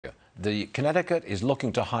the Connecticut is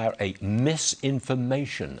looking to hire a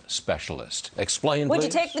misinformation specialist. Explain, Would please.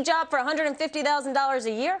 you take the job for $150,000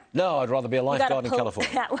 a year? No, I'd rather be a lifeguard in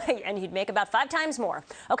California. And you'd make about 5 times more.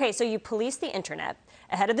 Okay, so you police the internet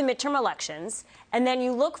ahead of the midterm elections, and then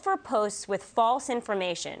you look for posts with false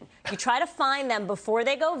information. You try to find them before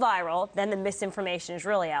they go viral, then the misinformation is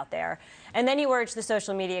really out there. And then you urge the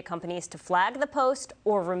social media companies to flag the post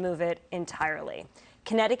or remove it entirely.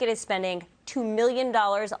 Connecticut is spending $2 million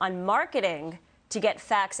on marketing to get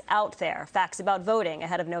facts out there, facts about voting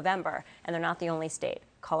ahead of November. And they're not the only state.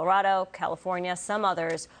 Colorado, California, some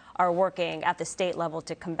others are working at the state level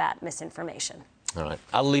to combat misinformation. All right.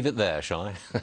 I'll leave it there, shall I?